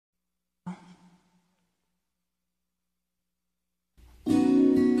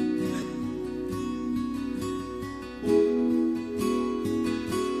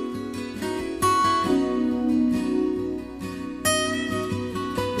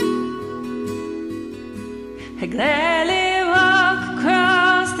I gladly walk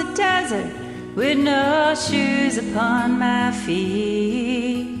across the desert with no shoes upon my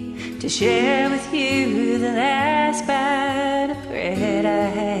feet to share with you the last bite of bread I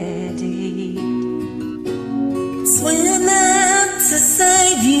had to eat. Swim out to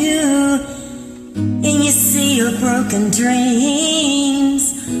save you in your sea of broken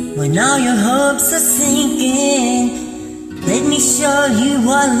dreams. When all your hopes are sinking, let me show you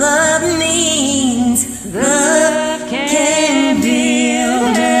what love means. Love can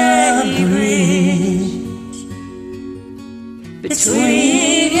build a bridge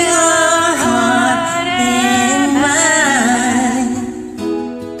between your heart and mine.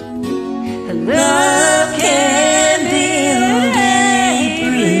 Love can build a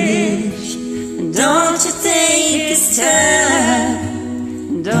bridge. Don't you think it's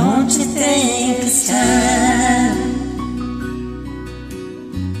time? Don't you think it's time?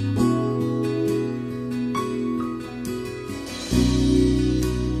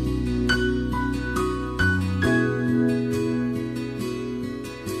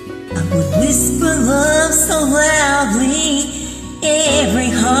 I would whisper love so loudly every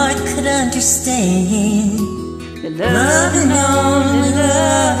heart could understand. Love and only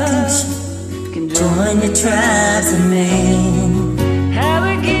love can join the tribes of man. I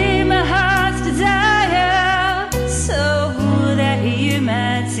would give my heart's desire so that you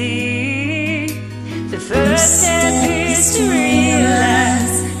might see the first step is to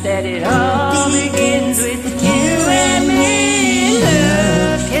realize that it all begins with you and me.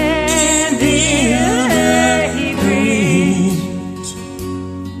 Love can build a bridge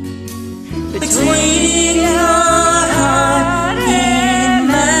between your heart and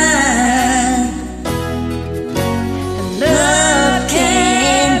mine. Love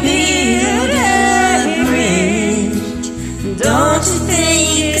can build a bridge. Don't you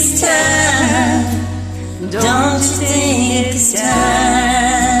think it's time? Don't you think it's time?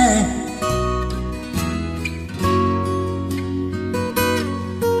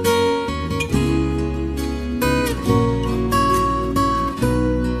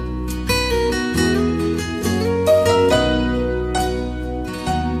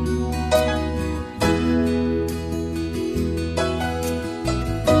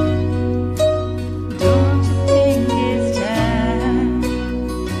 Don't you think it's time?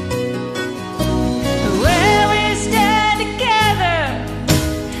 Where we stand together,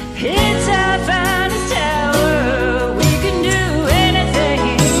 it's our finest hour. We can do anything,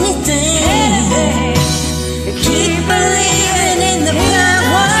 anything. Keep believing in the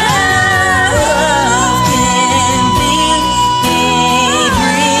power. Love can be a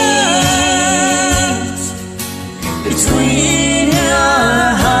bridge between your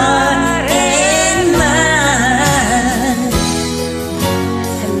heart and mine.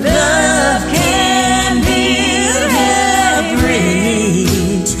 Love can build a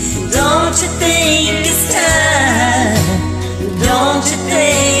bridge. Don't you think it's time? Don't you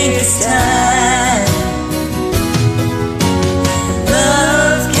think it's time?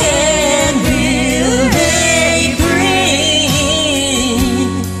 Love can build a bridge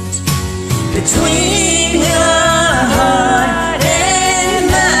between your heart and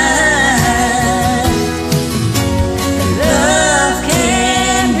mine. Love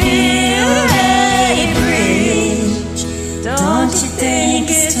can build a bridge. Don't you think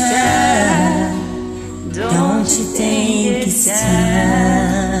it's time? Don't you think it's time?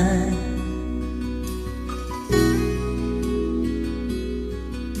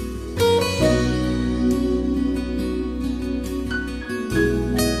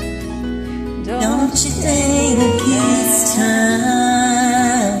 Don't you think it's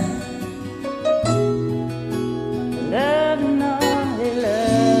time? Love and only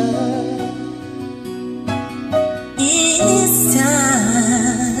love. It's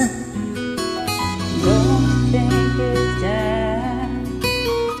time. Don't you think it's time?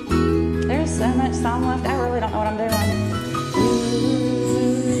 There's so much song left, I really don't know what I'm doing.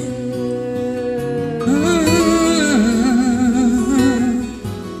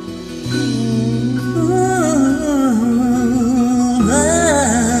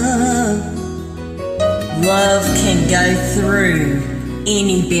 Love can go through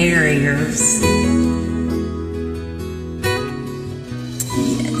any barriers.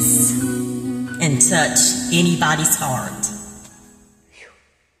 Yes. And touch anybody's heart.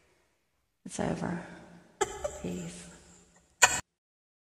 It's over. Peace.